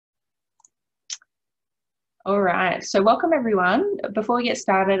All right, so welcome everyone. Before we get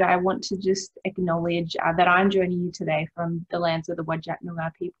started, I want to just acknowledge that I'm joining you today from the lands of the Whadjuk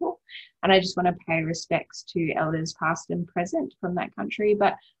Noongar people, and I just want to pay respects to elders past and present from that country,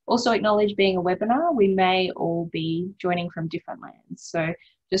 but also acknowledge being a webinar, we may all be joining from different lands. So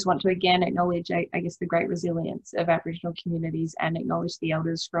just want to again acknowledge, I guess, the great resilience of Aboriginal communities and acknowledge the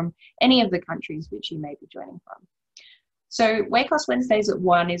elders from any of the countries which you may be joining from. So WACOS Wednesdays at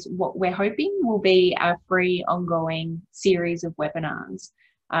 1 is what we're hoping will be a free ongoing series of webinars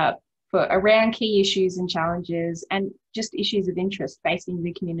for around key issues and challenges and just issues of interest facing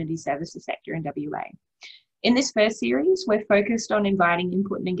the community services sector in WA. In this first series, we're focused on inviting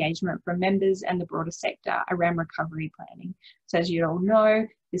input and engagement from members and the broader sector around recovery planning. So as you all know,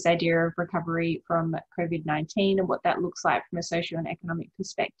 this idea of recovery from COVID-19 and what that looks like from a socio and economic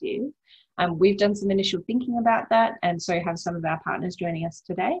perspective. We've done some initial thinking about that, and so have some of our partners joining us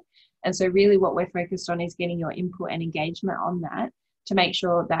today. And so really what we're focused on is getting your input and engagement on that to make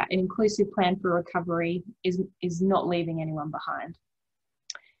sure that an inclusive plan for recovery is not leaving anyone behind.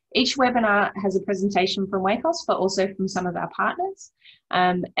 Each webinar has a presentation from WACOS, but also from some of our partners.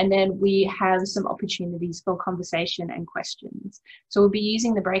 And then we have some opportunities for conversation and questions. So we'll be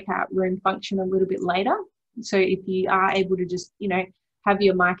using the breakout room function a little bit later. So if you are able to just, have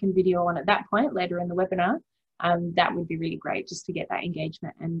your mic and video on at that point later in the webinar, that would be really great just to get that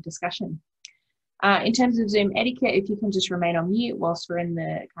engagement and discussion. In terms of Zoom etiquette, if you can just remain on mute whilst we're in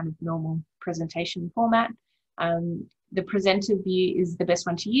the kind of normal presentation format. The presenter view is the best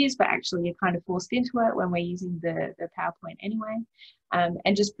one to use, but actually you're kind of forced into it when we're using the PowerPoint anyway.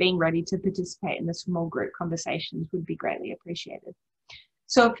 And just being ready to participate in the small group conversations would be greatly appreciated.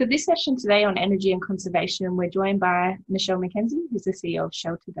 So for this session today on energy and conservation, we're joined by Michelle McKenzie, who's the CEO of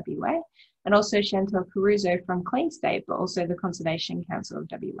Shelter WA, and also Chantal Caruso from Clean State, but also the Conservation Council of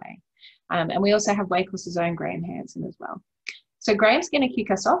WA. And we also have WACOS's own Graham Hansen as well. So Graham's going to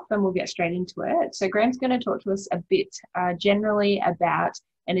kick us off and we'll get straight into it. So Graham's going to talk to us a bit generally about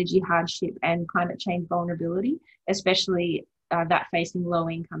energy hardship and climate change vulnerability, especially that facing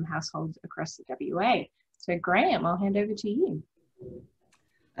low-income households across the WA. So Graham, I'll hand over to you.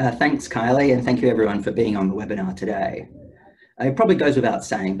 Thanks, Kylie, and thank you everyone for being on the webinar today. It probably goes without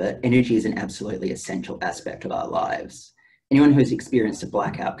saying, but energy is an absolutely essential aspect of our lives. Anyone who's experienced a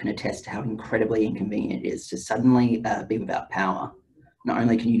blackout can attest to how incredibly inconvenient it is to suddenly be without power. Not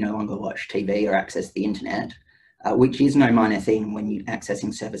only can you no longer watch TV or access the internet, which is no minor thing when you're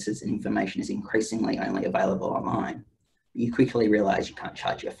accessing services and information is increasingly only available online, you quickly realise you can't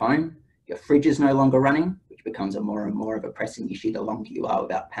charge your phone, your fridge is no longer running, which becomes a more and more of a pressing issue the longer you are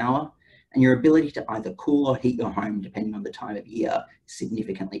without power, and your ability to either cool or heat your home, depending on the time of year, is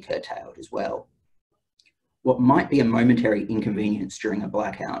significantly curtailed as well. What might be a momentary inconvenience during a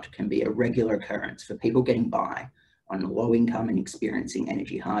blackout can be a regular occurrence for people getting by on low income and experiencing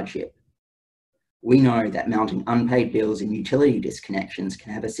energy hardship. We know that mounting unpaid bills and utility disconnections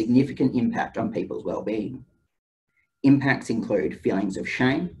can have a significant impact on people's well-being. Impacts include feelings of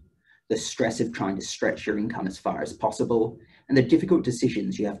shame, the stress of trying to stretch your income as far as possible, and the difficult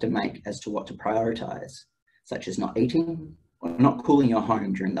decisions you have to make as to what to prioritise, such as not eating or not cooling your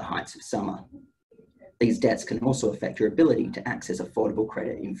home during the heights of summer. These debts can also affect your ability to access affordable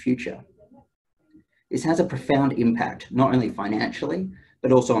credit in future. This has a profound impact, not only financially,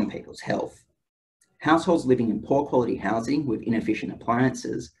 but also on people's health. Households living in poor quality housing with inefficient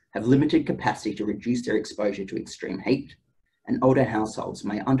appliances have limited capacity to reduce their exposure to extreme heat, and older households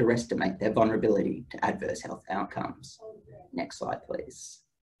may underestimate their vulnerability to adverse health outcomes. Next slide, please.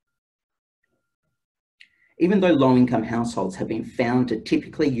 Even though low-income households have been found to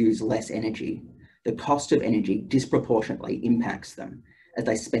typically use less energy, the cost of energy disproportionately impacts them as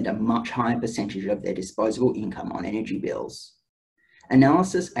they spend a much higher percentage of their disposable income on energy bills.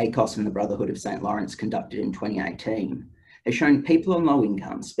 Analysis ACOS and the Brotherhood of St. Lawrence conducted in 2018 has shown people on low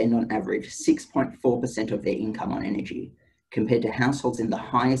income spend on average 6.4% of their income on energy, compared to households in the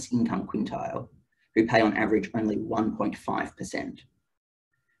highest income quintile, who pay on average only 1.5%.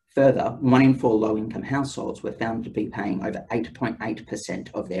 Further, 1 in 4 low-income households were found to be paying over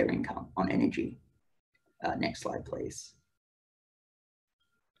 8.8% of their income on energy. Next slide, please.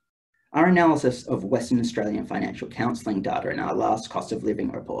 Our analysis of Western Australian financial counselling data in our last cost of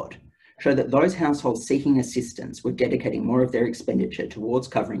living report showed that those households seeking assistance were dedicating more of their expenditure towards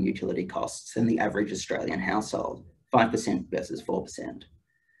covering utility costs than the average Australian household, 5% versus 4%.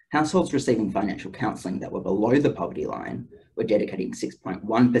 Households receiving financial counselling that were below the poverty line were dedicating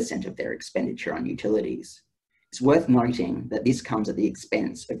 6.1% of their expenditure on utilities. It's worth noting that this comes at the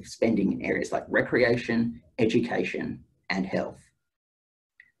expense of spending in areas like recreation, education, and health.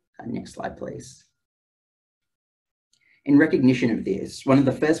 Next slide, please. In recognition of this, one of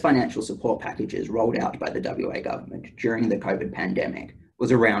the first financial support packages rolled out by the WA government during the COVID pandemic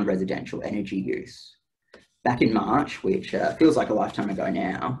was around residential energy use. Back in March, which feels like a lifetime ago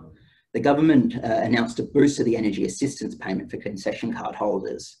now, the government announced a boost to the energy assistance payment for concession card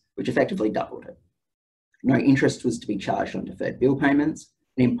holders, which effectively doubled it. No interest was to be charged on deferred bill payments,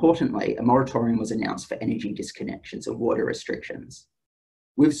 and importantly, a moratorium was announced for energy disconnections and water restrictions.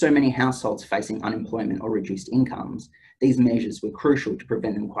 With so many households facing unemployment or reduced incomes, these measures were crucial to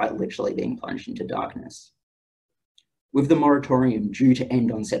prevent them quite literally being plunged into darkness. With the moratorium due to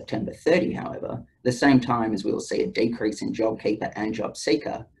end on September 30, however, at the same time as we will see a decrease in JobKeeper and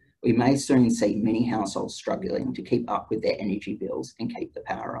JobSeeker, we may soon see many households struggling to keep up with their energy bills and keep the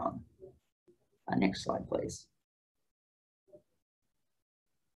power on. Next slide, please.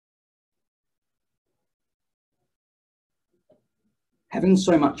 Having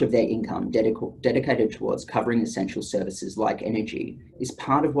so much of their income dedicated towards covering essential services like energy is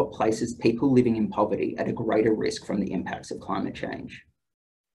part of what places people living in poverty at a greater risk from the impacts of climate change.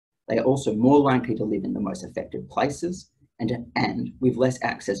 They are also more likely to live in the most affected places and with less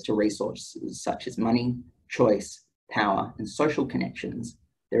access to resources such as money, choice, power, and social connections,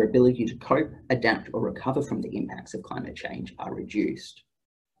 their ability to cope, adapt, or recover from the impacts of climate change are reduced.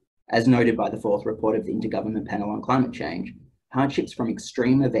 As noted by the fourth report of the Intergovernment Panel on Climate Change, hardships from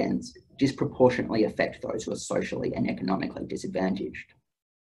extreme events disproportionately affect those who are socially and economically disadvantaged.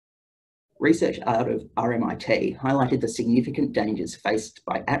 Research out of RMIT highlighted the significant dangers faced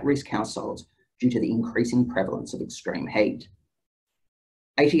by at-risk households due to the increasing prevalence of extreme heat.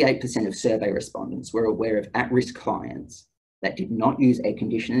 88% of survey respondents were aware of at-risk clients that did not use air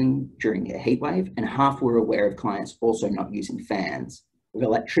conditioning during their heatwave, and half were aware of clients also not using fans, with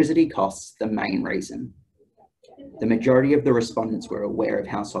electricity costs the main reason. The majority of the respondents were aware of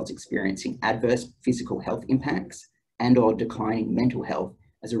households experiencing adverse physical health impacts and/or declining mental health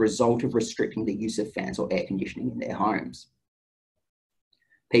as a result of restricting the use of fans or air conditioning in their homes.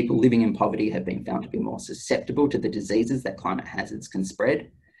 People living in poverty have been found to be more susceptible to the diseases that climate hazards can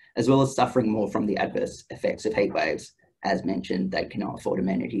spread, as well as suffering more from the adverse effects of heat waves. As mentioned, they cannot afford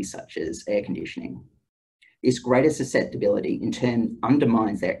amenities such as air conditioning. This greater susceptibility in turn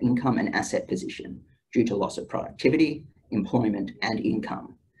undermines their income and asset position due to loss of productivity, employment, and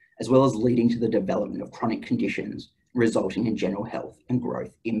income, as well as leading to the development of chronic conditions resulting in general health and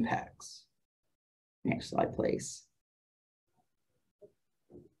growth impacts. Next slide, please.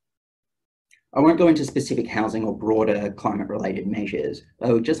 I won't go into specific housing or broader climate-related measures, but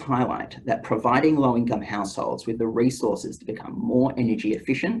I will just highlight that providing low-income households with the resources to become more energy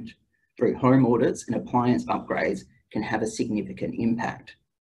efficient through home audits and appliance upgrades can have a significant impact.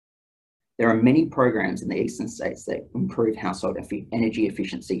 There are many programs in the eastern states that improve household energy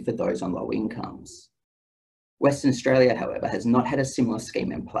efficiency for those on low incomes. Western Australia, however, has not had a similar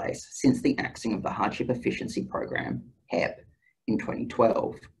scheme in place since the axing of the Hardship Efficiency Program, HEP, in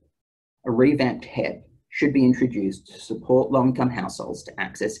 2012. A revamped HEP should be introduced to support low-income households to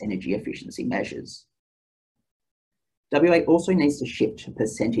access energy efficiency measures. WA also needs to shift to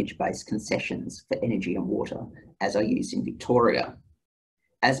percentage-based concessions for energy and water, as are used in Victoria.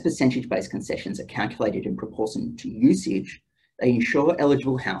 As percentage-based concessions are calculated in proportion to usage, they ensure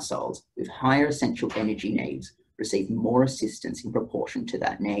eligible households with higher essential energy needs receive more assistance in proportion to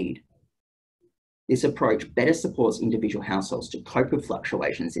that need. This approach better supports individual households to cope with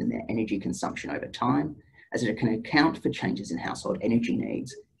fluctuations in their energy consumption over time, as it can account for changes in household energy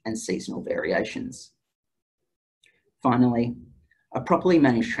needs and seasonal variations. Finally, a properly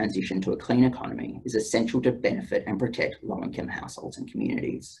managed transition to a clean economy is essential to benefit and protect low-income households and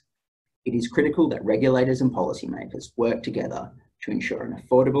communities. It is critical that regulators and policymakers work together to ensure an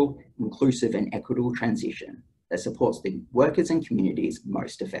affordable, inclusive and equitable transition that supports the workers and communities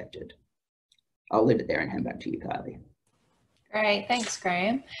most affected. I'll leave it there and hand back to you, Kylie. Great, thanks,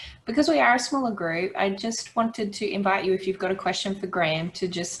 Graham. Because we are a smaller group, I just wanted to invite you, if you've got a question for Graham, to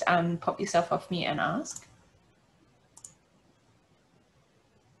just pop yourself off mute and ask.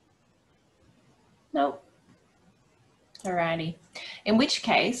 Nope. Alrighty. In which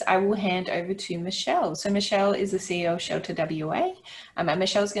case, I will hand over to Michelle. So Michelle is the CEO of Shelter WA, and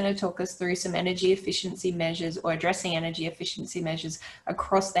Michelle's going to talk us through some energy efficiency measures, or addressing energy efficiency measures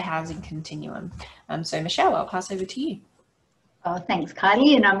across the housing continuum. So Michelle, I'll pass over to you. Oh, thanks,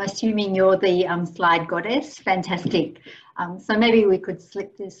 Kylie. And I'm assuming you're the slide goddess. Fantastic. So maybe we could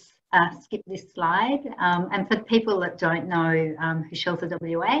skip this slide. And for people that don't know who Shelter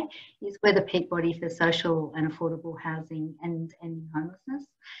WA is, we're the peak body for social and affordable housing and homelessness.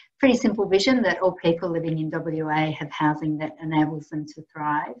 Pretty simple vision that all people living in WA have housing that enables them to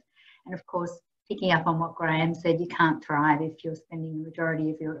thrive. And of course, picking up on what Graham said, you can't thrive if you're spending the majority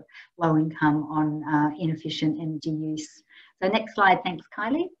of your low income on inefficient energy use. So next slide, thanks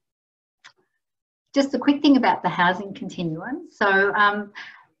Kylie. Just a quick thing about the housing continuum. So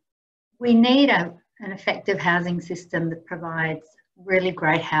we need an effective housing system that provides really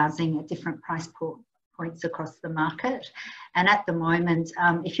great housing at different price points across the market. And at the moment,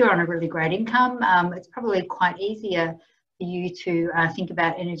 if you're on a really great income, it's probably quite easier for you to think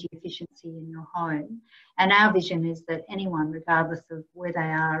about energy efficiency in your home. And our vision is that anyone, regardless of where they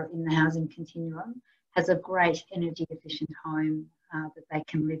are in the housing continuum, has a great energy efficient home that they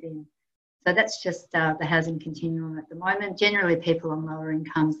can live in. So that's just the housing continuum at the moment. Generally, people on lower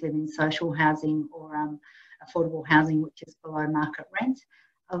incomes live in social housing or affordable housing, which is below market rent.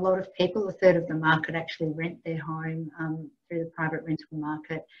 A lot of people, a third of the market, actually rent their home through the private rental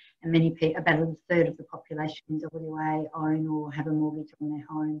market, and many people, about a third of the population in WA, own or have a mortgage on their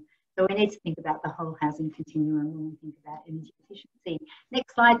home. So we need to think about the whole housing continuum when we think about energy efficiency.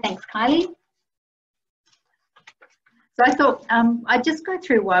 Next slide, thanks Kylie. So I thought I'd just go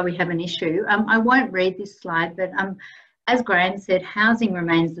through why we have an issue. I won't read this slide, but as Graham said, housing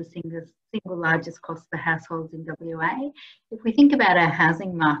remains the single largest cost for households in WA. If we think about our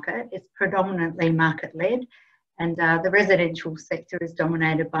housing market, it's predominantly market-led, and the residential sector is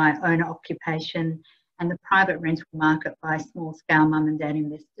dominated by owner occupation and the private rental market by small-scale mum and dad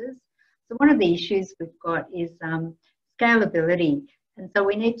investors. So one of the issues we've got is scalability, and so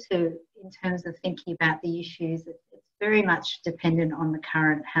we need to, in terms of thinking about the issues, it's very much dependent on the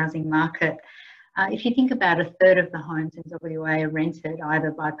current housing market. If you think about a third of the homes in WA are rented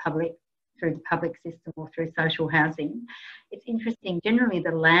either by through the public system or through social housing, it's interesting. Generally,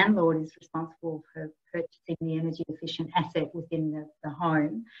 the landlord is responsible for purchasing the energy efficient asset within the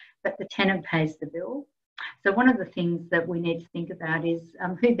home, but the tenant pays the bill. So one of the things that we need to think about is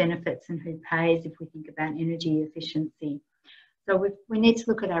who benefits and who pays if we think about energy efficiency. So we need to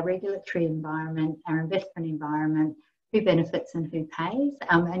look at our regulatory environment, our investment environment, who benefits and who pays.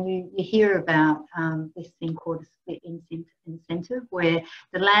 And you hear about this thing called a split incentive, where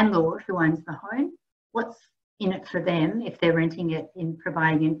the landlord who owns the home, what's in it for them if they're renting it in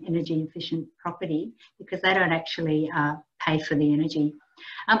providing an energy efficient property, because they don't actually pay for the energy.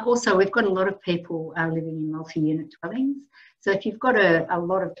 Also, we've got a lot of people living in multi-unit dwellings. So if you've got a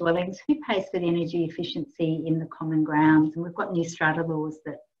lot of dwellings, who pays for the energy efficiency in the common grounds? And we've got new strata laws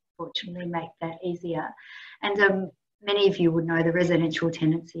that fortunately make that easier. And many of you would know the Residential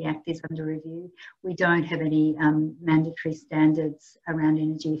Tenancy Act is under review. We don't have any mandatory standards around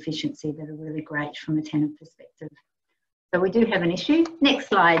energy efficiency that are really great from a tenant perspective. So we do have an issue. Next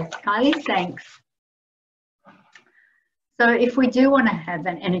slide, Kylie, thanks. So if we do want to have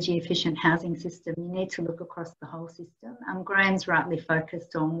an energy efficient housing system, you need to look across the whole system. Graham's rightly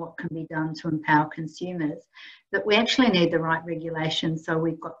focused on what can be done to empower consumers, but we actually need the right regulation. So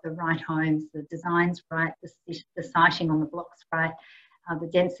we've got the right homes, the design's right, the siting on the blocks right, the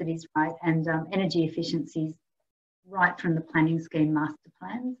density's right, and energy efficiency's right from the planning scheme master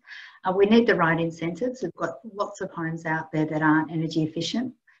plans. We need the right incentives. We've got lots of homes out there that aren't energy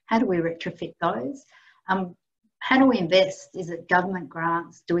efficient. How do we retrofit those? How do we invest? Is it government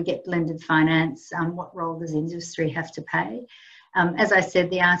grants? Do we get blended finance? What role does industry have to play? As I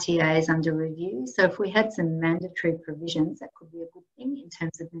said, the RTA is under review. So if we had some mandatory provisions, that could be a good thing in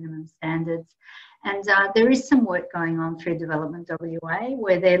terms of minimum standards. And there is some work going on through Development WA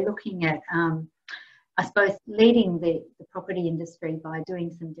where they're looking at, I suppose, leading the property industry by doing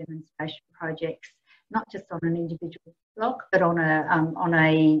some demonstration projects, not just on an individual block, but on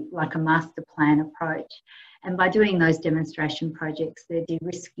a like a master plan approach. And by doing those demonstration projects, they're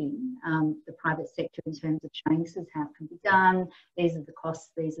de-risking the private sector in terms of showing this is how it can be done, these are the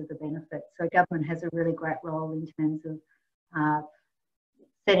costs, these are the benefits. So government has a really great role in terms of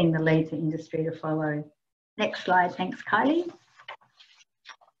setting the lead for industry to follow. Next slide, thanks Kylie.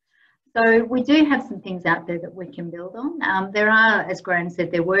 So we do have some things out there that we can build on. There are, as Graham said,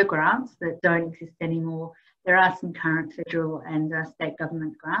 there were grants that don't exist anymore. There are some current federal and state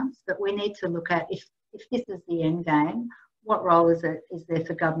government grants, but we need to look at if this is the end game, what role is there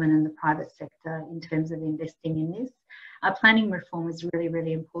for government and the private sector in terms of investing in this? Our planning reform is really,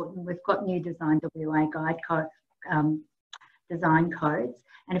 really important. We've got new Design WA design codes,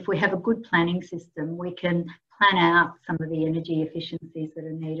 and if we have a good planning system, we can plan out some of the energy efficiencies that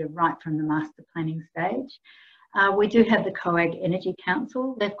are needed right from the master planning stage. We do have the COAG Energy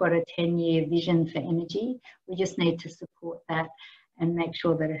Council. They've got a 10-year vision for energy. We just need to support that and make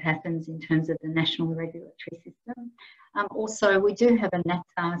sure that it happens in terms of the national regulatory system. Also, we do have a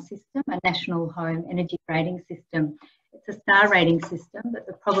NATAR system, a National Home Energy Rating System. It's a star rating system, but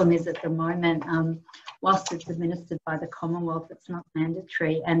the problem is at the moment, whilst it's administered by the Commonwealth, it's not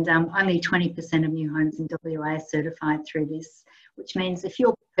mandatory, and only 20% of new homes in WA are certified through this, which means if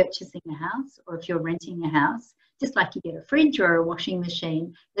you're purchasing a house or if you're renting a house, just like you get a fridge or a washing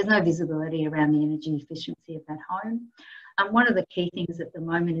machine, there's no visibility around the energy efficiency of that home. One of the key things at the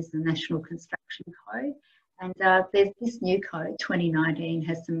moment is the National Construction Code. And there's this new code, 2019,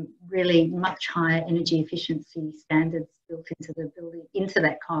 has some really much higher energy efficiency standards built into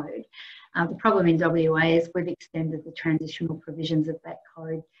that code. The problem in WA is we've extended the transitional provisions of that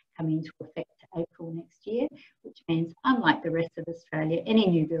code coming into effect to April next year, which means, unlike the rest of Australia, any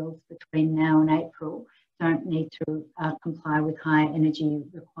new builds between now and April don't need to comply with higher energy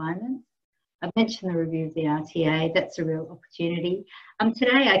requirements. I've mentioned the review of the RTA. That's a real opportunity.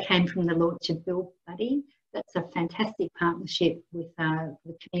 Today I came from the launch of Build Buddy. That's a fantastic partnership with the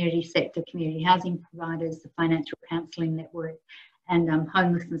community sector, community housing providers, the financial counselling network, and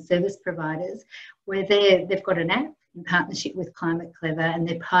homelessness service providers, where they've got an app in partnership with Climate Clever, and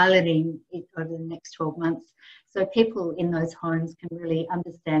they're piloting it over the next 12 months. So people in those homes can really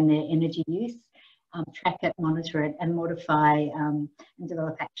understand their energy use, track it, monitor it, and modify and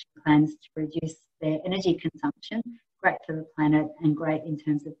develop action plans to reduce their energy consumption. Great for the planet and great in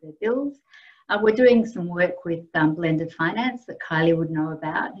terms of their bills. We're doing some work with blended finance that Kylie would know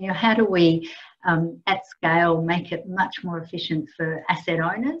about. You know, how do we, at scale, make it much more efficient for asset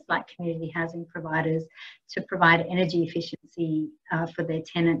owners, like community housing providers, to provide energy efficiency for their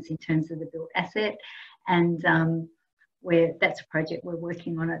tenants in terms of the built asset? And that's a project we're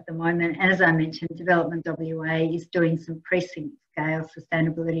working on at the moment. And as I mentioned, Development WA is doing some precinct scale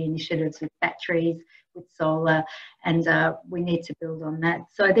sustainability initiatives with batteries, with solar, and we need to build on that.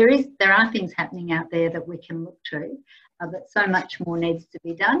 So there are things happening out there that we can look to, but so much more needs to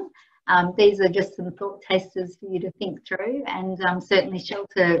be done. These are just some thought tasters for you to think through, and certainly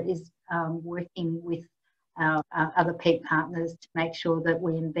Shelter is working with our other peak partners to make sure that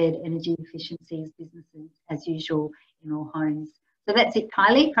we embed energy efficiency as businesses as usual in all homes. So that's it,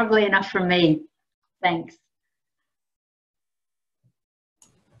 Kylie. Probably enough from me. Thanks.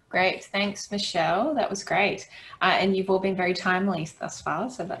 Great, thanks, Michelle. That was great, and you've all been very timely thus far.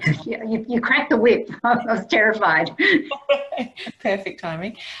 So that's yeah, you cracked the whip. I was terrified. Perfect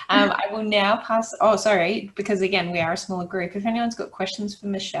timing. I will now pass. Oh, sorry, because again we are a smaller group. If anyone's got questions for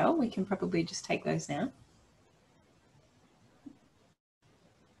Michelle, we can probably just take those now.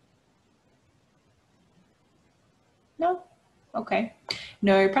 No. Okay,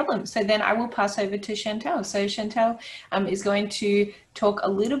 no problem. So then I will pass over to Chantal. So Chantal is going to talk a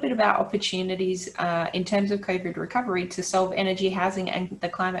little bit about opportunities in terms of COVID recovery to solve energy, housing and the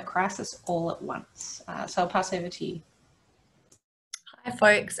climate crisis all at once. So I'll pass over to you. Hi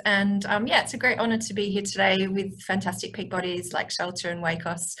folks, and yeah, it's a great honour to be here today with fantastic peak bodies like Shelter and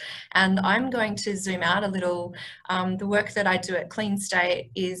WACOS, and I'm going to zoom out a little. The work that I do at Clean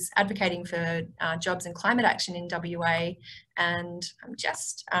State is advocating for jobs and climate action in WA, and I'm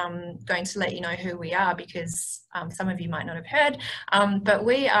just going to let you know who we are because some of you might not have heard, but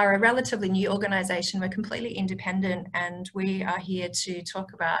we are a relatively new organisation. We're completely independent and we are here to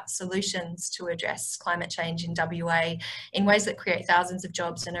talk about solutions to address climate change in WA in ways that create thousands of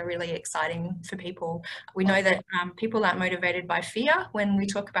jobs and are really exciting for people. We know that people aren't motivated by fear when we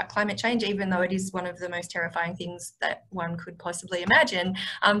talk about climate change, even though it is one of the most terrifying things that one could possibly imagine,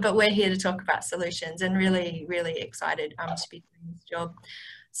 but we're here to talk about solutions and really, really excited to be doing this job.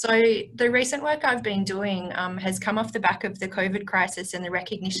 So the recent work I've been doing has come off the back of the COVID crisis and the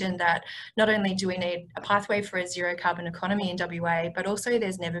recognition that not only do we need a pathway for a zero carbon economy in WA, but also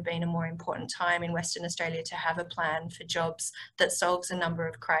there's never been a more important time in Western Australia to have a plan for jobs that solves a number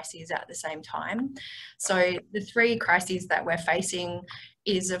of crises at the same time. So the three crises that we're facing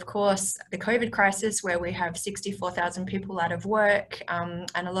is of course the COVID crisis, where we have 64,000 people out of work and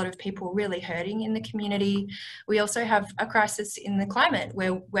a lot of people really hurting in the community. We also have a crisis in the climate,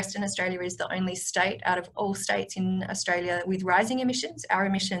 where Western Australia is the only state out of all states in Australia with rising emissions. Our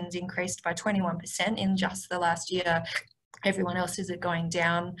emissions increased by 21% in just the last year. Everyone else is going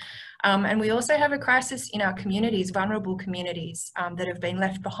down. And we also have a crisis in our communities, vulnerable communities that have been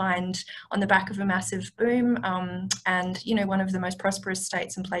left behind on the back of a massive boom and, you know, one of the most prosperous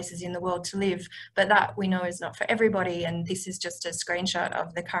states and places in the world to live. But that we know is not for everybody. And this is just a screenshot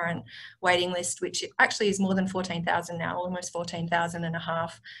of the current waiting list, which actually is more than 14,000 now, almost 14,000 and a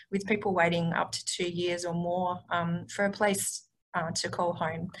half, with people waiting up to 2 years or more for a place to call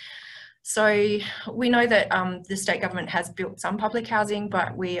home. So we know that the state government has built some public housing,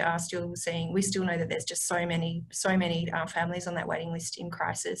 but we still know that there's just so many families on that waiting list in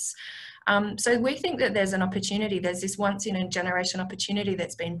crisis. So we think that there's an opportunity, there's this once in a generation opportunity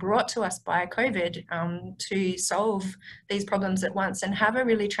that's been brought to us by COVID to solve these problems at once and have a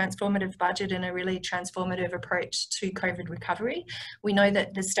really transformative budget and a really transformative approach to COVID recovery. We know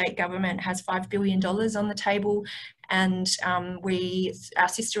that the state government has $5 billion on the table, and our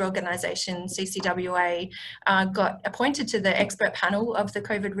sister organisation, CCWA, got appointed to the expert panel of the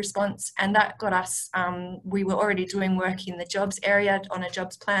COVID response, and that got us, we were already doing work in the jobs area on a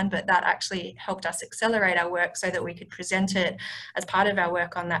jobs plan, but that actually helped us accelerate our work so that we could present it as part of our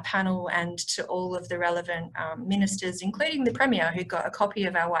work on that panel and to all of the relevant ministers, including the Premier, who got a copy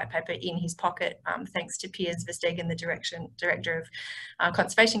of our white paper in his pocket, thanks to Piers Verstegen, the Director of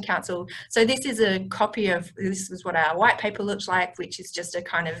Conservation Council. So this is a copy of, this is what our white paper looks like, which is just a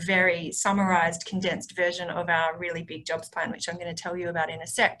kind of very summarised, condensed version of our really big jobs plan, which I'm going to tell you about in a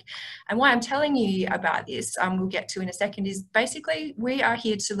sec. And why I'm telling you about this, we'll get to in a second, is basically we are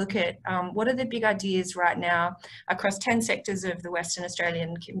here to look at what are the big ideas right now across 10 sectors of the Western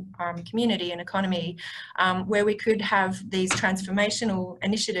Australian community and economy, where we could have these transformational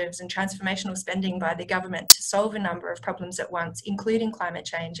initiatives and transformational spending by the government to solve a number of problems at once, including climate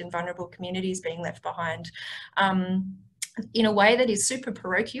change and vulnerable communities being left behind. In a way that is super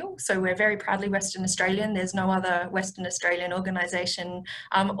parochial. So we're very proudly Western Australian. There's no other Western Australian organisation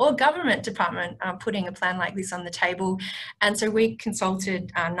or government department putting a plan like this on the table. And so we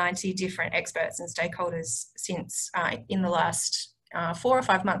consulted 90 different experts and stakeholders since in the last 4 or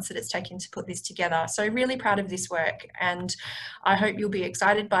 5 months that it's taken to put this together. So really proud of this work, and I hope you'll be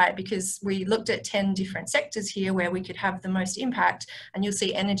excited by it, because we looked at 10 different sectors here where we could have the most impact, and you'll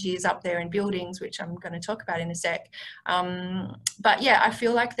see energy is up there in buildings, which I'm going to talk about in a sec. But yeah, I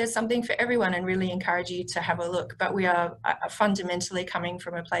feel like there's something for everyone and really encourage you to have a look. But we are fundamentally coming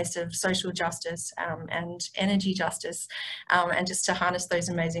from a place of social justice and energy justice, and just to harness those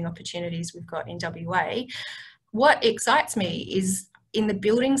amazing opportunities we've got in WA. What excites me is in the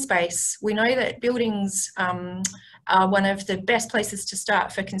building space, we know that buildings are one of the best places to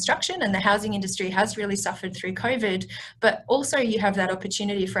start for construction, and the housing industry has really suffered through COVID, but also you have that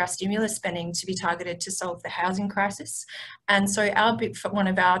opportunity for our stimulus spending to be targeted to solve the housing crisis. And so one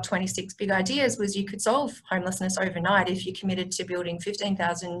of our 26 big ideas was you could solve homelessness overnight if you committed to building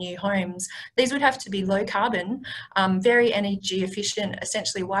 15,000 new homes. These would have to be low carbon, very energy efficient,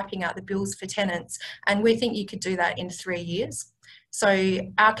 essentially wiping out the bills for tenants. And we think you could do that in 3 years. So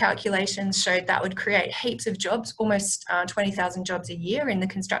our calculations showed that would create heaps of jobs, almost 20,000 jobs a year in the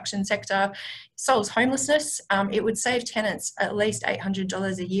construction sector, solves homelessness. It would save tenants at least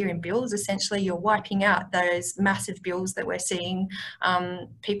 $800 a year in bills. Essentially, you're wiping out those massive bills that we're seeing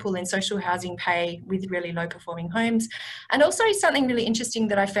people in social housing pay with really low performing homes. And also something really interesting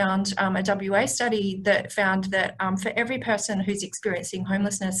that I found, a WA study that found that for every person who's experiencing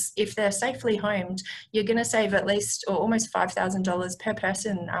homelessness, if they're safely homed, you're going to save at least or almost $5,000 per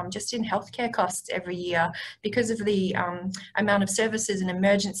person just in healthcare costs every year, because of the amount of services and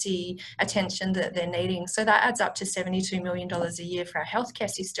emergency attention that they're needing. So that adds up to $72 million a year for our healthcare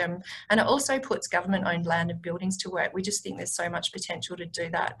system, and it also puts government-owned land and buildings to work. We just think there's so much potential to do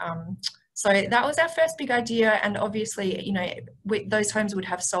that. So that was our first big idea, and obviously, you know, those homes would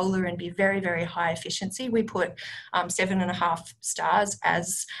have solar and be very, very high efficiency. We put 7.5 stars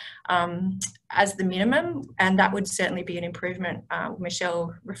as the minimum, and that would certainly be an improvement.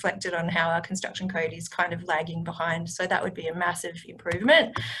 Michelle reflected on how our construction code is kind of lagging behind, so that would be a massive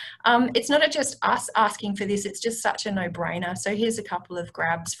improvement. It's not just us asking for this, it's just such a no-brainer. So here's a couple of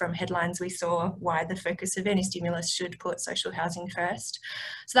grabs from headlines we saw why the focus of any stimulus should put social housing first.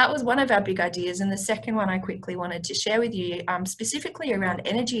 So that was one of our big ideas, and the second one I quickly wanted to share with you, specifically around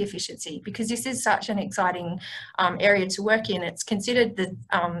energy efficiency, because this is such an exciting area to work in. It's considered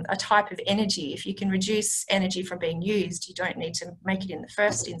a type of energy. If you can reduce energy from being used, you don't need to make it in the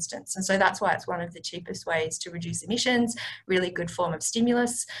first instance. And so that's why it's one of the cheapest ways to reduce emissions, really good form of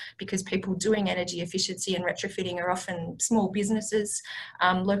stimulus, because people doing energy efficiency and retrofitting are often small businesses,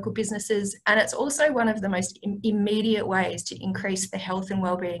 local businesses. And it's also one of the most immediate ways to increase the health and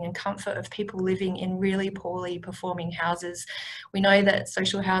well-being and comfort of people living in really poorly performing houses. We know that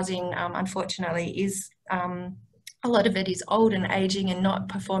social housing, unfortunately, is a lot of it is old and aging and not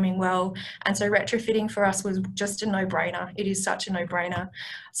performing well. And so retrofitting for us was just a no-brainer. It is such a no-brainer.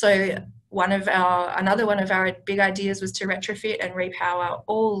 So another one of our big ideas was to retrofit and repower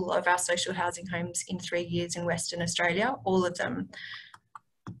all of our social housing homes in 3 years in Western Australia, all of them.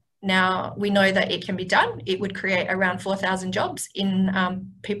 Now, we know that it can be done. It would create around 4,000 jobs in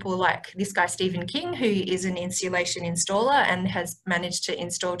people like this guy, Stephen King, who is an insulation installer and has managed to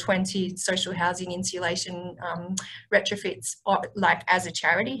install 20 social housing insulation retrofits like as a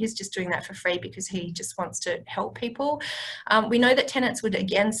charity. He's just doing that for free because he just wants to help people. We know that tenants would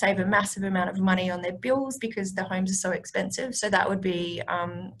again save a massive amount of money on their bills because the homes are so expensive. So that would be,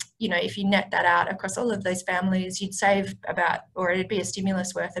 you know, if you net that out across all of those families, you'd save about, or it'd be a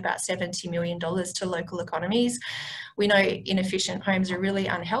stimulus worth about $70 million to local economies. We know inefficient homes are really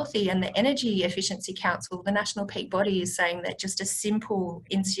unhealthy, and the Energy Efficiency Council, the national peak body, is saying that just a simple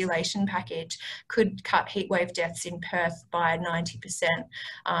insulation package could cut heatwave deaths in Perth by 90%.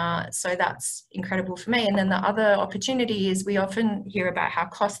 So that's incredible for me. And then the other opportunity is we often hear about how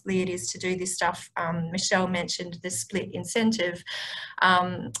costly it is to do this stuff. Michelle mentioned the split incentive.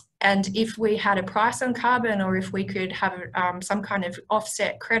 And if we had a price on carbon, or if we could have some kind of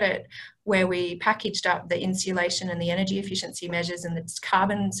offset credit where we packaged up the insulation and the energy efficiency measures and the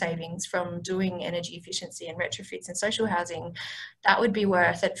carbon savings from doing energy efficiency and retrofits in social housing, that would be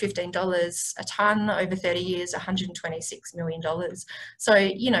worth at $15 a tonne over 30 years, $126 million. So,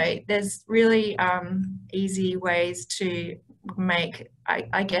 you know, there's really easy ways to make,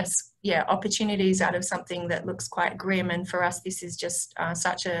 I guess, yeah, opportunities out of something that looks quite grim. And for us, this is just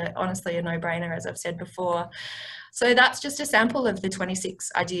honestly a no-brainer, as I've said before. So that's just a sample of the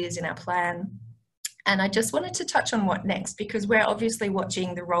 26 ideas in our plan. And I just wanted to touch on what next, because we're obviously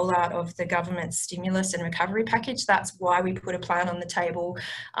watching the rollout of the government's stimulus and recovery package. That's why we put a plan on the table.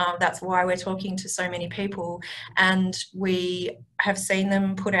 That's why we're talking to so many people. And we have seen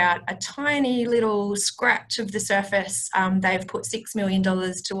them put out a tiny little scratch of the surface. They've put $6 million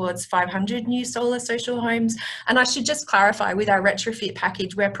towards 500 new solar social homes. And I should just clarify, with our retrofit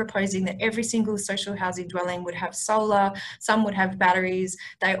package, we're proposing that every single social housing dwelling would have solar, some would have batteries,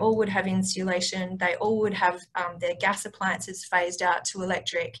 they all would have insulation, they all would have their gas appliances phased out to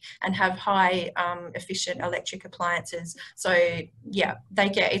electric and have high efficient electric appliances. So yeah,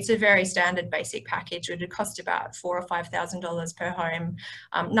 it's a very standard basic package. It would cost about $4,000 or $5,000 per home.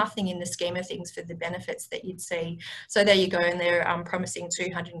 Nothing in the scheme of things for the benefits that you'd see. So there you go, and they're promising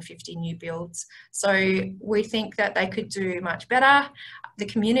 250 new builds. So we think that they could do much better. The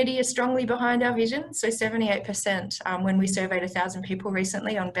community is strongly behind our vision. So 78% when we surveyed 1,000 people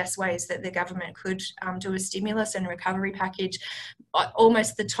recently on best ways that the government could do a stimulus and recovery package,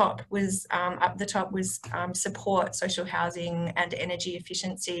 almost the top was up the top was support social housing and energy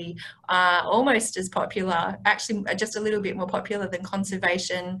efficiency, almost as popular, actually just a little bit more popular than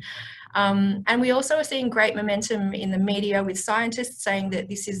conservation. And we also are seeing great momentum in the media with scientists saying that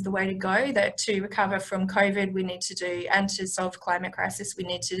this is the way to go, that to recover from COVID we need to do, and to solve climate crisis, we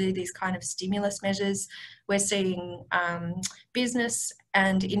need to do these kind of stimulus measures. We're seeing business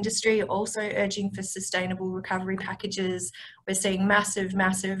and industry also urging for sustainable recovery packages. We're seeing massive,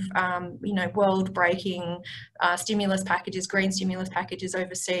 you know, world-breaking stimulus packages, green stimulus packages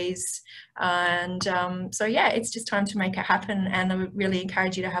overseas. And so, yeah, it's just time to make it happen. And I would really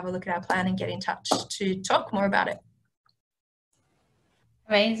encourage you to have a look at our plan and get in touch to talk more about it.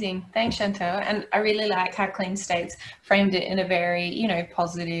 Amazing. Thanks, Chantal. And I really like how Clean States framed it in a very, you know,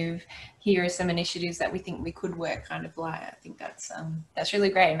 positive, here are some initiatives that we think we could work kind of light. I think that's really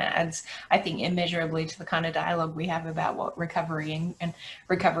great, and it adds, I think, immeasurably to the kind of dialogue we have about what recovery and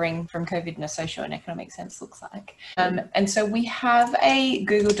recovering from COVID in a social and economic sense looks like. And so we have a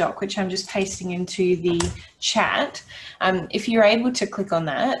Google Doc, which I'm just pasting into the chat. If you're able to click on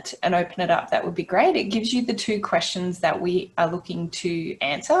that and open it up, that would be great. It gives you the 2 questions that we are looking to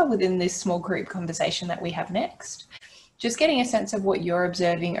answer within this small group conversation that we have next. Just getting a sense of what you're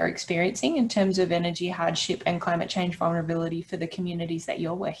observing or experiencing in terms of energy hardship and climate change vulnerability for the communities that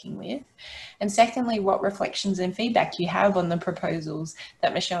you're working with. And secondly, what reflections and feedback you have on the proposals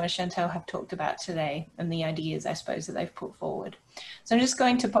that Michelle and Chantal have talked about today, and the ideas, I suppose, that they've put forward. So I'm just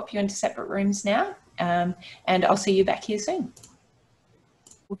going to pop you into separate rooms now, and I'll see you back here soon.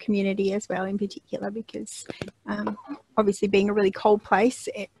 Community as well, in particular, because obviously being a really cold place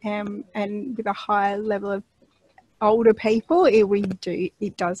and with a high level of older people,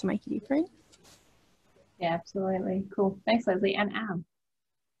 it does make a difference. Yeah, absolutely. Cool. Thanks, Leslie. And Al.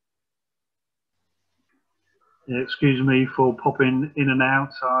 Yeah, excuse me for popping in and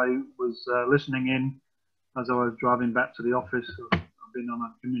out. I was listening in as I was driving back to the office. I've been on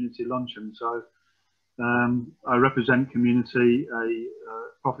a community luncheon, so I represent Community, a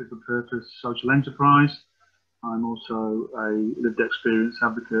profit for purpose social enterprise. I'm also a lived experience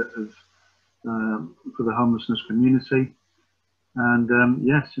advocate for the homelessness community, and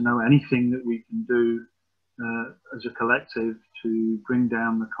yes, you know, anything that we can do as a collective to bring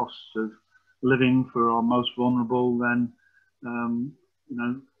down the costs of living for our most vulnerable, then you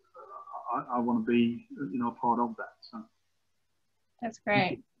know, I want to be, you know, a part of that. So that's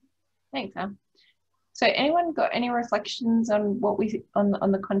great. Thanks, Al. So anyone got any reflections on what we on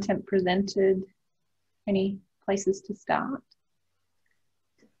the content presented? Any places to start?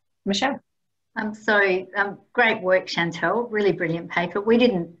 Michelle. Great work, Chantel. Really brilliant paper. We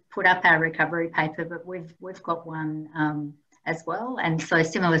didn't put up our recovery paper, but we've got one as well. And so,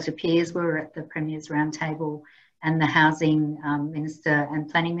 similar to peers, we were at the Premier's Roundtable and the Housing Minister and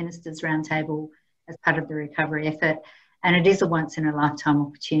Planning Minister's Roundtable as part of the recovery effort. And it is a once in a lifetime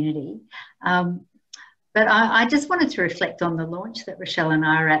opportunity. But I just wanted to reflect on the launch that Rochelle and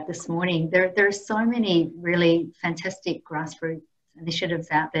I are at this morning. There are so many really fantastic grassroots initiatives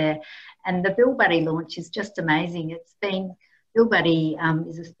out there, and the Bill Buddy launch is just amazing. Bill Buddy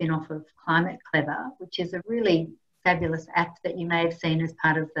is a spin-off of Climate Clever, which is a really fabulous app that you may have seen as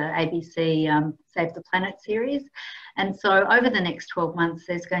part of the ABC Save the Planet series. And so over the next 12 months,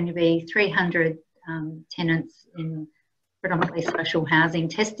 there's going to be 300 tenants in predominantly social housing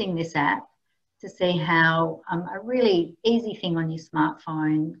testing this app to see how a really easy thing on your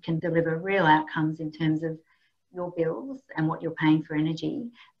smartphone can deliver real outcomes in terms of your bills and what you're paying for energy,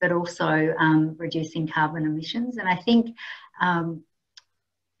 but also reducing carbon emissions. And I think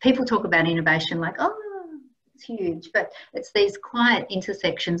people talk about innovation like, oh, it's huge, but it's these quiet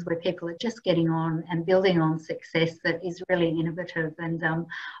intersections where people are just getting on and building on success that is really innovative. And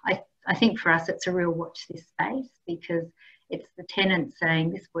I think for us, it's a real watch this space, because it's the tenant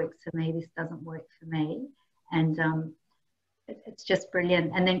saying, this works for me, this doesn't work for me. And it's just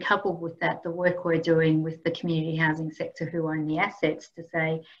brilliant. And then coupled with that, the work we're doing with the community housing sector who own the assets to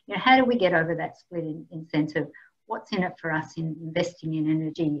say, you know, how do we get over that split incentive? What's in it for us in investing in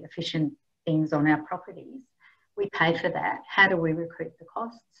energy efficient things on our properties? We pay for that. How do we recoup the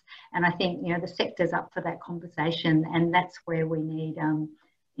costs? And I think, you know, the sector's up for that conversation, and that's where we need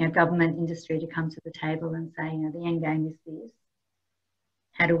you know, government, industry to come to the table and say, you know, the end game is this.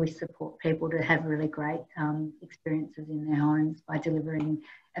 How do we support people to have really great experiences in their homes by delivering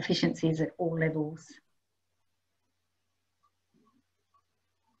efficiencies at all levels?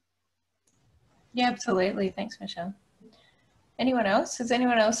 Yeah, absolutely. Thanks, Michelle. Anyone else? Has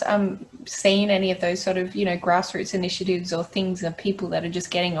anyone else seen any of those sort of, you know, grassroots initiatives or things of people that are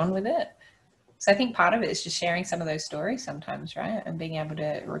just getting on with it? So I think part of it is just sharing some of those stories sometimes, right? And being able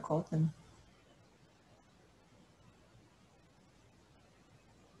to record them.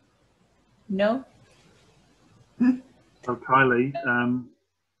 No? So Kylie,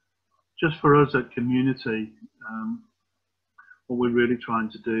 just for us at community, what we're really trying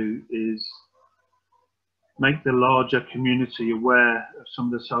to do is make the larger community aware of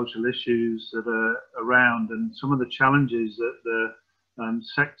some of the social issues that are around and some of the challenges that the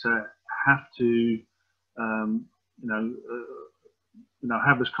sector have to,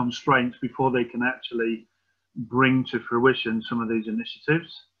 have as constraints before they can actually bring to fruition some of these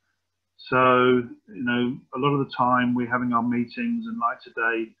initiatives. So, you know, a lot of the time we're having our meetings, and like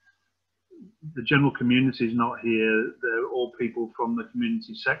today, the general community is not here. They're all people from the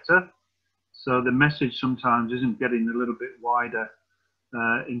community sector. So the message sometimes isn't getting a little bit wider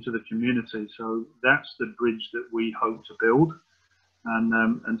into the community. So that's the bridge that we hope to build,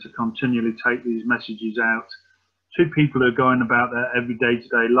 and to continually take these messages out to people who are going about their everyday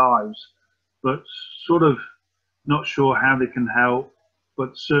to-day lives, but sort of not sure how they can help,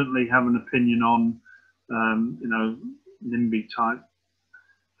 but certainly have an opinion on, you know, NIMBY type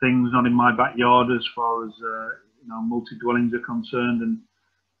things, not in my backyard as far as, you know, multi-dwellings are concerned,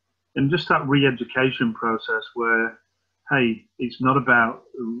 and just that re-education process where, hey, it's not about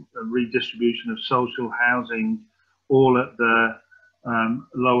a redistribution of social housing all at the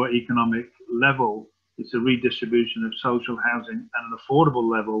lower economic level. It's a redistribution of social housing at an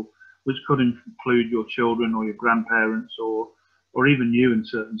affordable level, which could include your children or your grandparents or even you in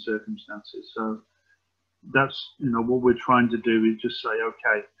certain circumstances. So that's, you know, what we're trying to do is just say,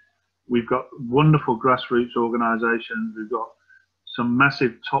 okay, we've got wonderful grassroots organisations, we've got some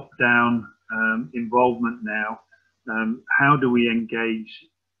massive top-down involvement now. How do we engage,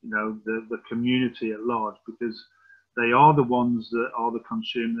 you know, the community at large, because they are the ones that are the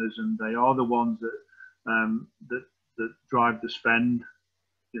consumers, and they are the ones that that drive the spend.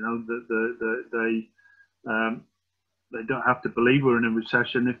 You know, they don't have to believe we're in a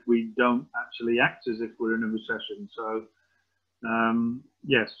recession if we don't actually act as if we're in a recession. So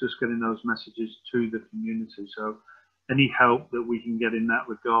yes, just getting those messages to the community. So any help that we can get in that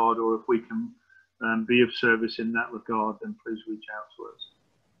regard, or if we can be of service in that regard, then please reach out to us.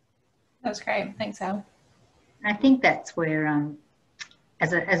 That's great. Thanks, Al. I think that's where,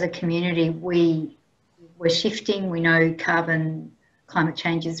 as a community, we're shifting. We know climate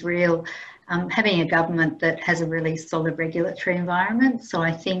change is real. Having a government that has a really solid regulatory environment. So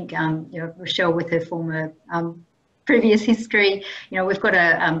I think, you know, Rochelle, with her former previous history, you know, we've got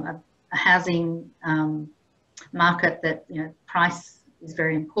a housing market that, you know, price is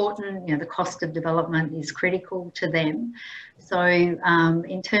very important. You know, the cost of development is critical to them. So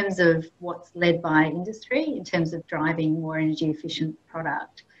in terms of what's led by industry, in terms of driving more energy efficient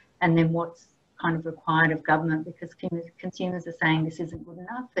product, and then what's kind of required of government, because consumers are saying this isn't good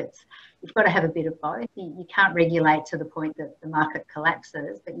enough. You've got to have a bit of both. You can't regulate to the point that the market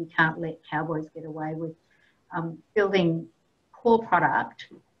collapses, but you can't let cowboys get away with building poor product.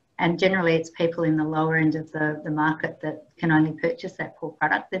 And generally it's people in the lower end of the market that can only purchase that poor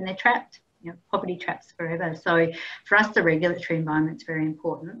product. Then they're trapped, you know, poverty traps forever. So for us, the regulatory environment's very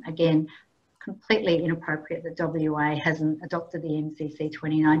important. Again, completely inappropriate that WA hasn't adopted the MCC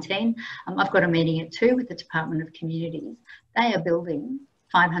 2019. I've got a meeting at 2 with the Department of Communities. They are building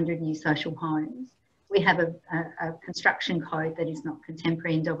 500 new social homes. We have a construction code that is not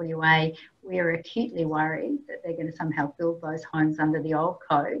contemporary in WA. We are acutely worried that they're going to somehow build those homes under the old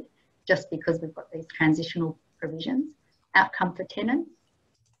code just because we've got these transitional provisions. Outcome for tenants,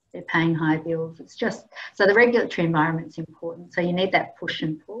 they're paying high bills. It's just, so the regulatory environment's important. So you need that push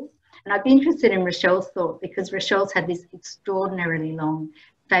and pull. And I'd be interested in Rochelle's thought, because Rochelle's had this extraordinarily long,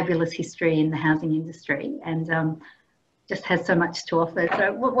 fabulous history in the housing industry and just has so much to offer.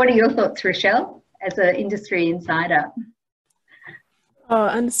 So what are your thoughts, Rochelle, as an industry insider?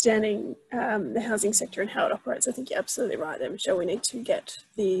 Understanding the housing sector and how it operates, I think you're absolutely right there, Michelle. We need to get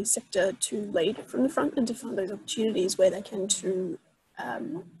the sector to lead from the front and to find those opportunities where they can to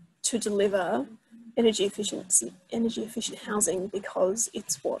deliver energy efficient housing, because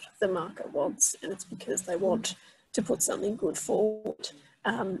it's what the market wants and it's because they want to put something good forward.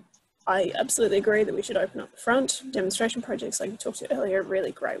 I absolutely agree that we should open up the front. Demonstration projects, like you talked to earlier, a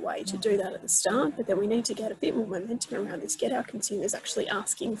really great way to do that at the start, but then we need to get a bit more momentum around this, get our consumers actually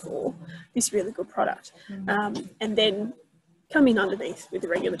asking for this really good product. And then come in underneath with the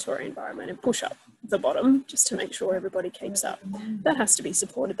regulatory environment and push up the bottom just to make sure everybody keeps up. That has to be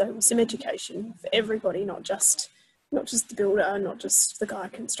supported though with some education for everybody, not just the builder, not just the guy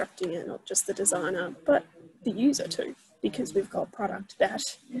constructing it, not just the designer, but the user too, because we've got product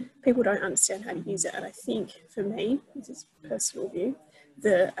that people don't understand how to use it. And I think for me, this is a personal view,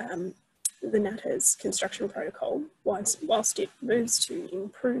 the NATA's construction protocol, whilst it moves to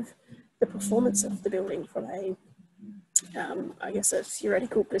improve the performance of the building from I guess a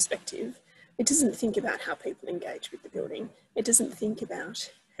theoretical perspective, it doesn't think about how people engage with the building. It doesn't think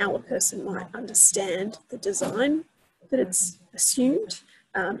about how a person might understand the design that it's assumed.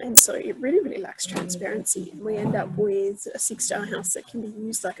 And so it really, really lacks transparency. And we end up with a 6-star house that can be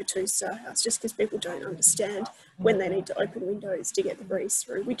used like a 2-star house just because people don't understand when they need to open windows to get the breeze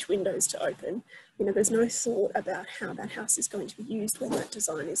through, which windows to open. You know, there's no thought about how that house is going to be used when that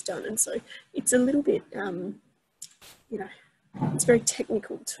design is done. And so it's a little bit, you know, it's a very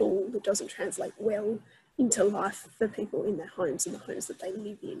technical tool that doesn't translate well into life for people in their homes and the homes that they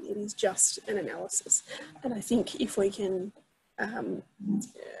live in. It is just an analysis. And I think if we can,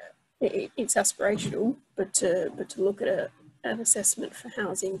 it's aspirational, but to look at an assessment for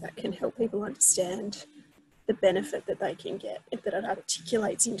housing that can help people understand the benefit that they can get, that it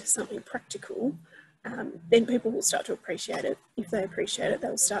articulates into something practical, then people will start to appreciate it. If they appreciate it,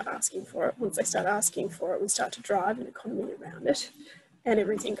 they'll start asking for it. Once they start asking for it, we start to drive an economy around it, and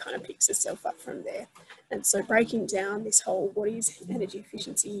everything kind of picks itself up from there. And so breaking down this whole what is energy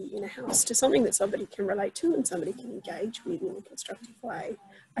efficiency in a house to something that somebody can relate to and somebody can engage with in a constructive way,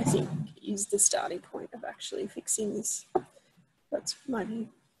 I think is the starting point of actually fixing this. That's my view.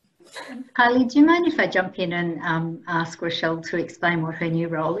 Kylie, do you mind if I jump in and ask Rochelle to explain what her new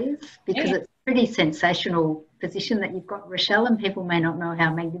role is? Because it's a pretty sensational position that you've got, Rochelle, and people may not know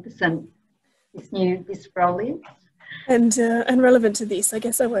how magnificent this role is. And relevant to this, I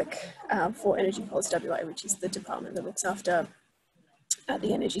guess I work for Energy Policy WA, which is the department that looks after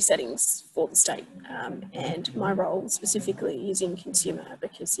the energy settings for the state. And my role specifically is in consumer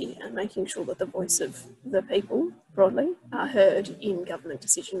advocacy and making sure that the voice of the people broadly are heard in government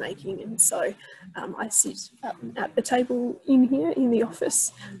decision making. And so I sit at the table in here in the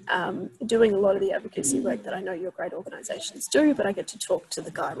office doing a lot of the advocacy work that I know your great organisations do, but I get to talk to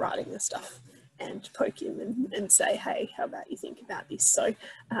the guy writing the stuff and poke him and say, hey, how about you think about this? So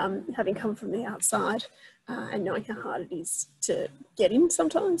having come from the outside and knowing how hard it is to get in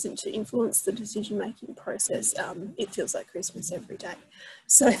sometimes and to influence the decision-making process, it feels like Christmas every day.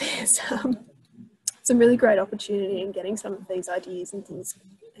 So some really great opportunity in getting some of these ideas and things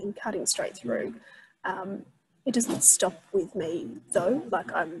and cutting straight through. It doesn't stop with me though,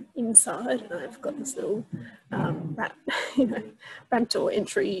 like I'm inside and I've got this little back door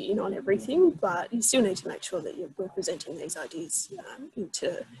entry in on everything, but you still need to make sure that we're presenting these ideas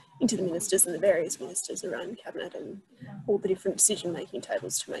into the ministers and the various ministers around Cabinet and all the different decision-making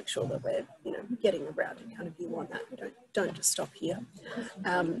tables to make sure that we're getting a rounded kind of view on that. We don't just stop here.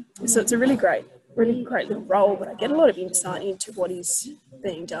 So it's a really great little role, but I get a lot of insight into what is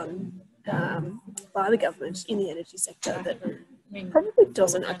being done by the government in the energy sector that probably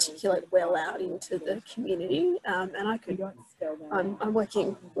doesn't articulate well out into the community, and I'm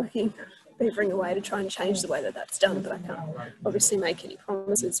working beavering away to try and change the way that that's done, but I can't obviously make any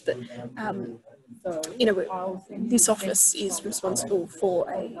promises. But this office is responsible for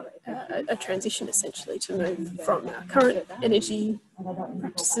a transition essentially to move from our current energy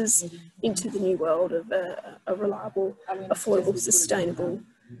practices into the new world of a reliable, affordable, sustainable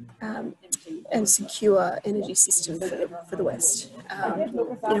and secure energy system for the West.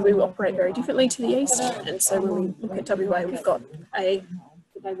 We operate very differently to the East, and so when we look at WA, we've got a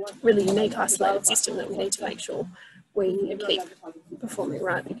really unique isolated system that we need to make sure we keep performing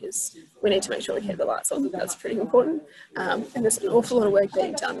right, because we need to make sure we keep the lights on. That's pretty important. And there's an awful lot of work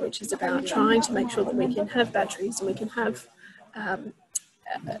being done, which is about trying to make sure that we can have batteries and we can have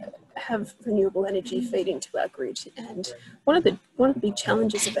renewable energy feed into our grid. And one of the big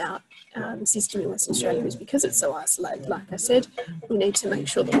challenges about the system in Western Australia is because it's so isolated. Like I said, we need to make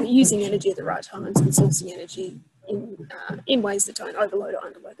sure that we're using energy at the right times and sourcing energy in ways that don't overload or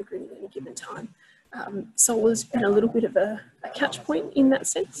underload the grid at any given time. Solar's been a little bit of a catch point in that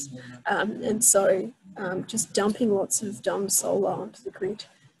sense, and so just dumping lots of dumb solar onto the grid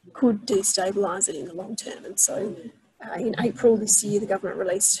could destabilise it in the long term. And so in April this year, the government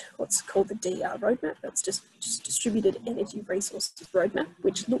released what's called the DR roadmap. That's just Distributed Energy Resources Roadmap,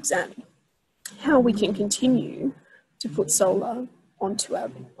 which looks at how we can continue to put solar onto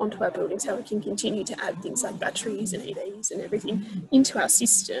our buildings, how we can continue to add things like batteries and EVs and everything into our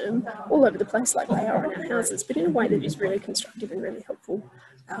system all over the place like they are in our houses, but in a way that is really constructive and really helpful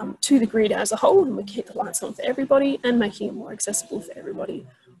to the grid as a whole, and we keep the lights on for everybody and making it more accessible for everybody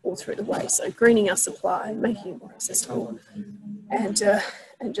all through the way. So greening our supply, making it more accessible, and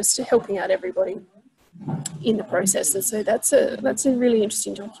just helping out everybody in the process. And so that's a really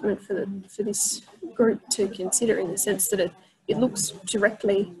interesting document for this group to consider, in the sense that it looks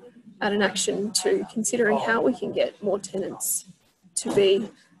directly at an action to considering how we can get more tenants to be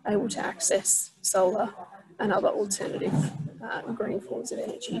able to access solar and other alternative green forms of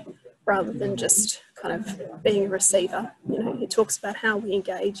energy, rather than just kind of being a receiver. It talks about how we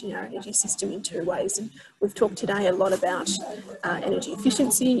engage in our energy system in two ways. And we've talked today a lot about energy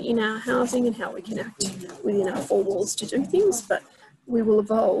efficiency in our housing and how we can act within our four walls to do things, but we will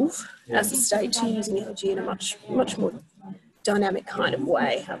evolve as a state to using energy in a much more dynamic kind of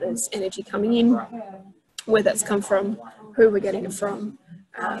way. How there's energy coming in, where that's come from, who we're getting it from,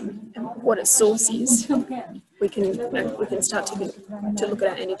 and what its source is. We can start to look at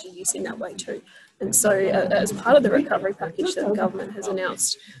our energy use in that way too. And so as part of the recovery package that the government has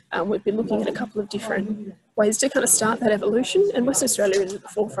announced, we've been looking at a couple of different ways to kind of start that evolution, and Western Australia is at the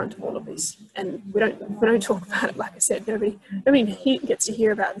forefront of all of this. And we don't talk about it. Like I said, nobody gets to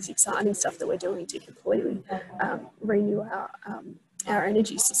hear about this exciting stuff that we're doing to completely renew our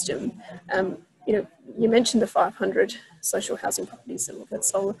energy system. You mentioned the 500 social housing properties that look at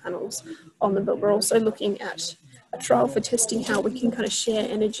solar panels on them, but we're also looking at a trial for testing how we can kind of share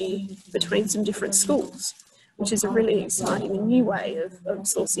energy between some different schools, which is a really exciting and new way of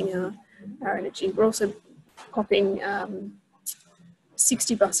sourcing our energy. We're also popping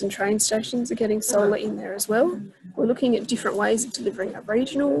 60 bus and train stations are getting solar in there as well. We're looking at different ways of delivering our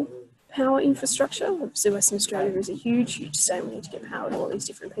regional power infrastructure. Obviously, Western Australia is a huge state. We need to get power to all these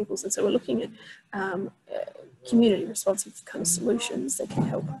different peoples, and so we're looking at community responsive kind of solutions that can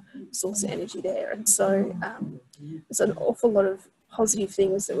help source energy there. And so there's an awful lot of positive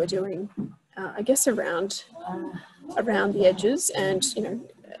things that we're doing, I guess, around the edges, and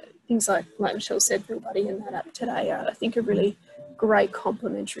things like Michelle said, Bill Buddy and that app today, I think are really great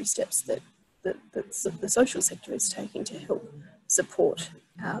complementary steps that the social sector is taking to help support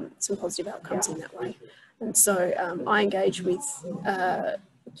some positive outcomes in that way. And so I engage with a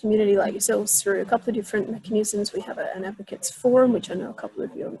community like yourselves through a couple of different mechanisms. We have an advocates forum, which I know a couple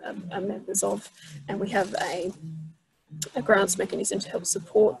of you are members of, and we have a grants mechanism to help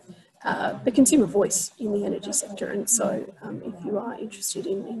support the consumer voice in the energy sector. And so if you are interested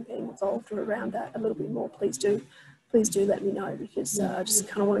in being involved or around that a little bit more, please do please do let me know, because I just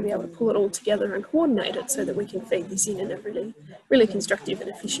kind of want to be able to pull it all together and coordinate it so that we can feed this in a really constructive and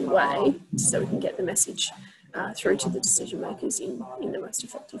efficient way, so we can get the message through to the decision makers in the most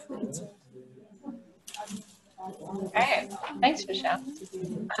effective means. Great, thanks, Michelle.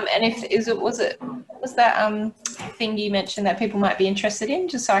 And was that thing you mentioned that people might be interested in,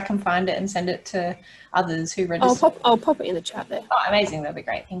 just so I can find it and send it to others who register? I'll pop it in the chat there. Oh, amazing, that'd be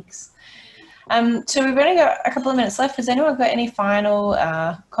great, thanks. So we've only got a couple of minutes left. Has anyone got any final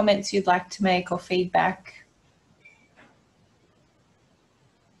comments you'd like to make or feedback?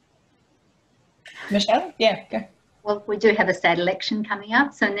 Michelle? Yeah, go. Well, we do have a state election coming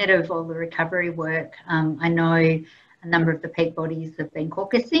up, so net of all the recovery work, I know a number of the peak bodies have been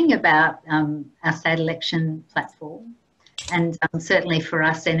caucusing about our state election platform, and certainly for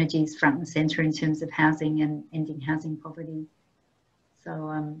us, energy is front and centre in terms of housing and ending housing poverty.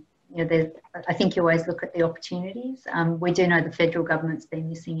 So, you know, I think you always look at the opportunities. We do know the federal government's been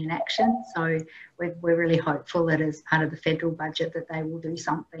missing in action, so we're really hopeful that as part of the federal budget that they will do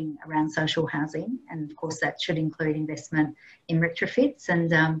something around social housing, and of course that should include investment in retrofits.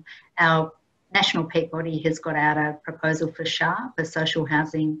 And our national peak body has got out a proposal for SHARP, a social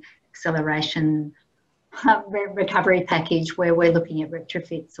housing acceleration recovery package, where we're looking at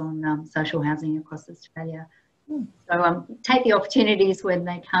retrofits on social housing across Australia. So take the opportunities when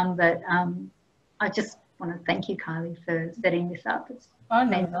they come, but I just want to thank you, Kylie, for setting this up. It's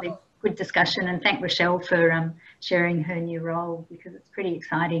been a really good discussion, and thank Rochelle for sharing her new role, because it's pretty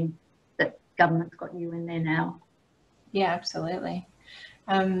exciting that government's got you in there now. Yeah, absolutely.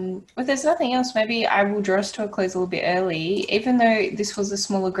 If there's nothing else, maybe I will draw us to a close a little bit early. Even though this was a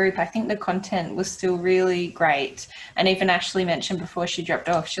smaller group, I think the content was still really great. And even Ashley mentioned before she dropped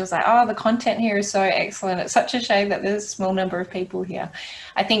off, she was like, oh, the content here is so excellent. It's such a shame that there's a small number of people here.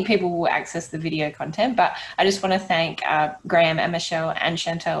 I think people will access the video content, but I just want to thank Graham and Michelle and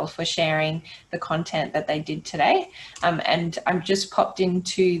Chantel for sharing the content that they did today. And I'm just popped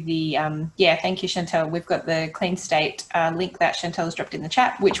into the, yeah, thank you, Chantel. We've got the Clean State link that Chantel's dropped in the chat,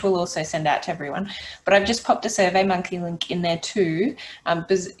 which we'll also send out to everyone. But I've just popped a SurveyMonkey link in there too,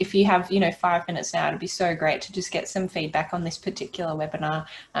 because if you have, 5 minutes now, it'd be so great to just get some feedback on this particular webinar.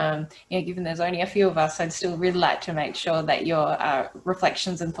 Given there's only a few of us, I'd still really like to make sure that your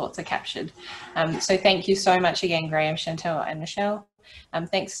reflections and thoughts are captured. So thank you so much again, Graham, Chantel and Michelle.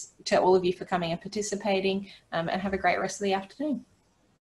 Thanks to all of you for coming and participating, and have a great rest of the afternoon.